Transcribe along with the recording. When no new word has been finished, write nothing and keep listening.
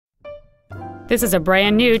This is a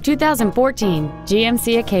brand new 2014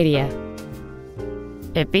 GMC Acadia.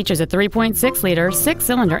 It features a 3.6-liter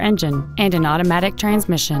 6-cylinder engine and an automatic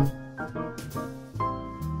transmission.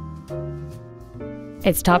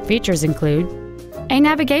 Its top features include a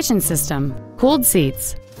navigation system, cooled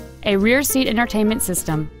seats, a rear seat entertainment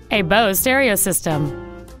system, a Bose stereo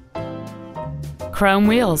system, chrome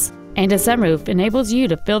wheels, and a sunroof enables you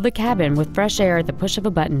to fill the cabin with fresh air at the push of a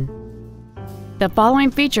button. The following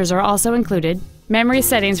features are also included: memory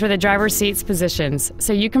settings for the driver's seat's positions,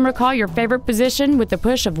 so you can recall your favorite position with the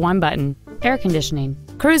push of one button, air conditioning,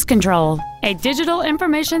 cruise control, a digital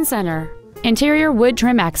information center, interior wood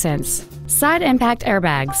trim accents, side impact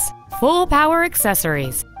airbags, full power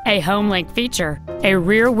accessories, a home link feature, a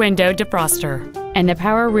rear window defroster, and the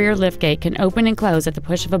power rear liftgate can open and close at the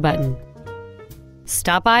push of a button.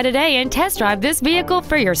 Stop by today and test drive this vehicle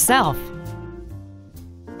for yourself.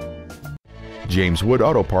 James Wood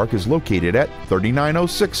Auto Park is located at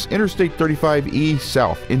 3906 Interstate 35E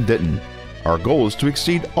South in Denton. Our goal is to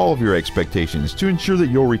exceed all of your expectations to ensure that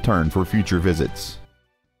you'll return for future visits.